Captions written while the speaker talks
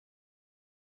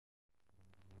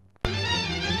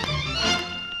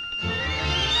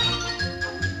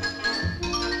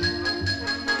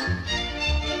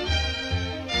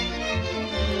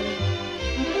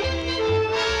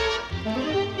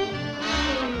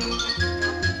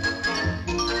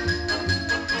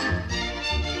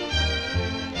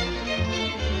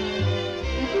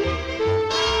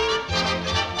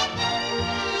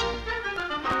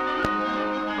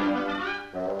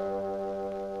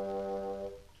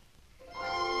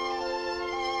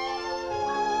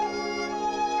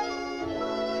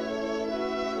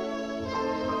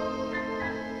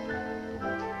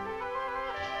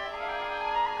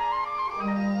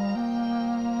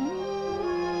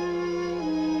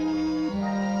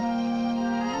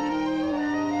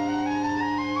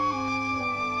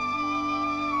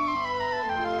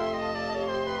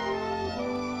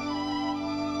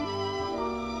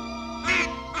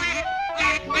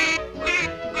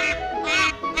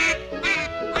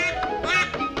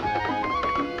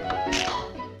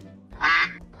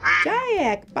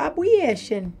quack,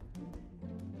 babuyeshin.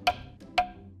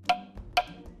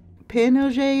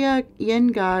 Panojeya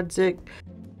yengadzik.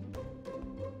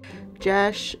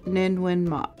 Jash ninwin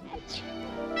ma.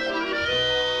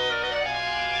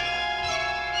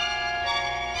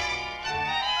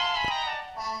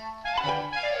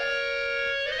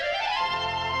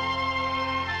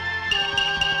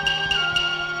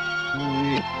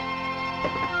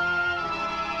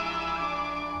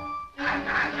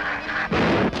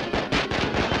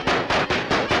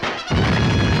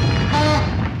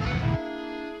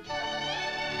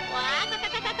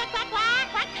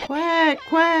 Quack,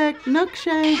 quack,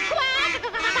 nookshay.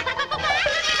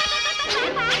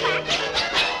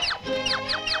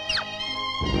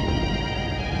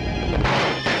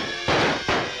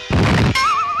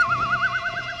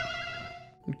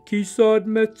 Kisad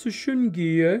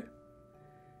metsashungie.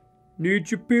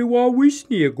 Nijipiwa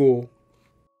wisniego.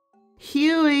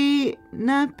 Huey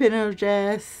na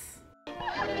pinojes.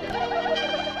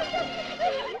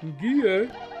 Gie.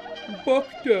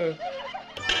 Bakta.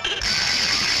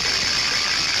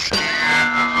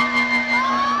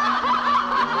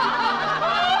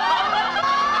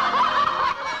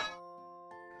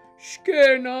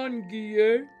 Skenan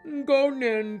gie. Go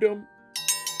nendum.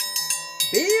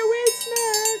 Be away,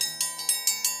 snack.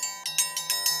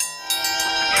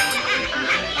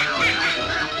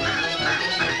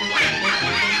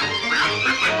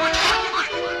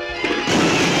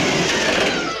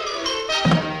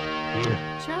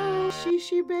 Ciao,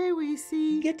 shishi baby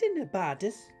see. Get in the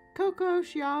bodice. Coco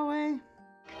Yahweh.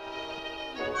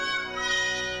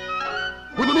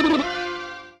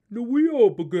 No we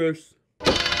obagus.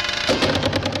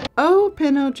 Oh,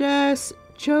 pinojes.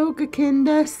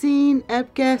 Chogakinda sin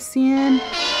epgasian.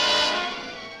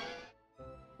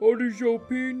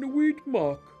 Odajopi no wheat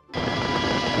mock.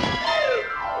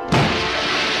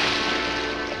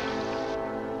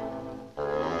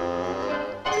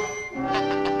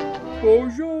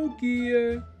 Bojo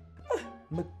gie.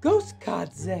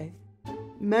 Magoskadze.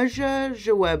 Meja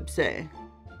jawebse.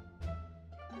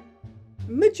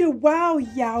 Midja wow,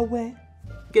 Yahweh.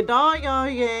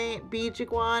 Gadaya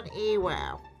bijigwan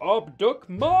ewow. Abduk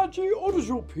maji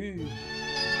odajopi.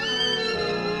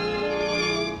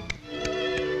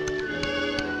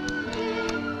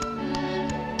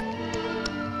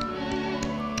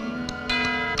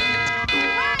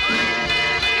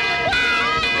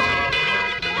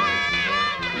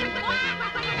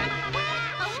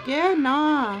 Yeah,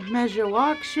 nah, measure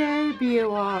walk shay be a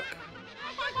walk.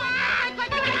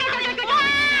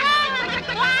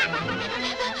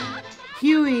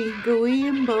 Huey,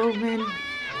 William Bowman.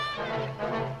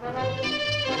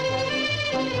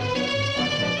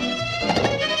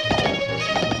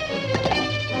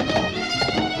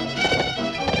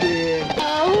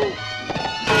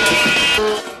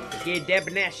 Get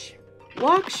Debnesh.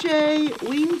 Walk shay,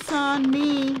 Weenson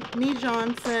me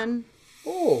Johnson.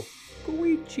 Oh,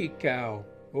 Koichi cow.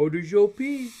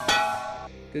 Odajopi.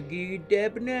 Kagi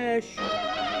Debnesh.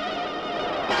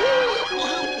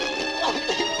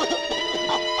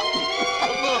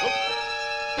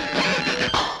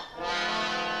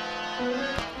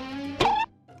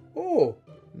 Oh,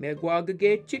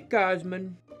 Megwagage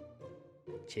Chikasman.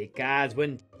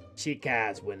 Chikaswin.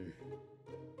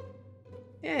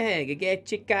 Eh, get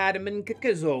Chikadaman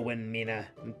Kakazowin, Mina,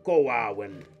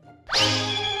 Koawin.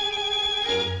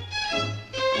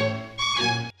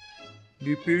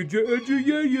 Nipija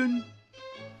Ejayayan.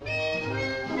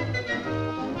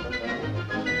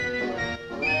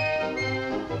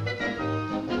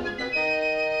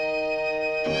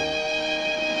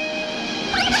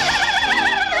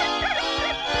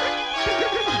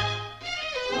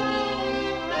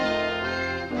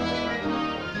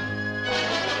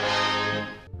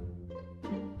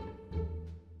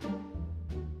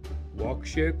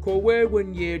 Wakshe kowe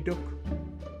when yeduk.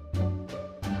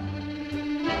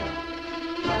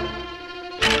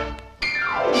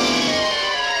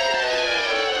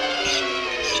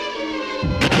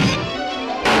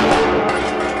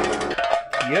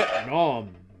 Vietnam,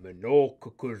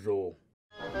 Menokukuzo.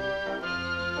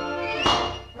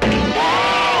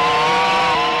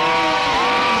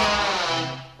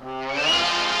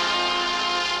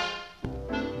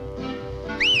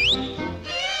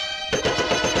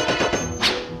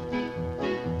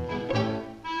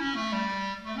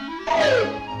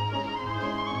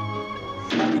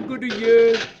 Good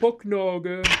year,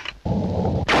 Pucknager.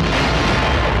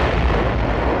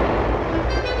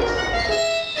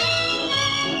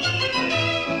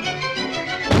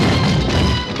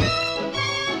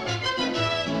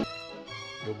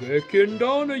 Bekin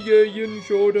dana yeyin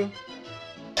şoda.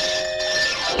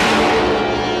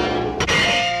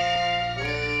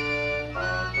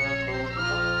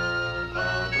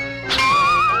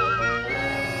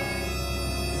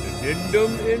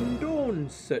 Indum indon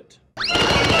sit.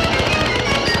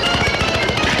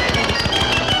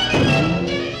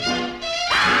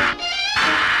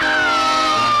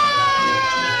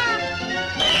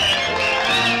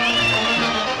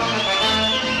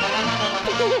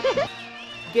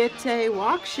 Gete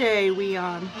wakshe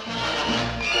weon.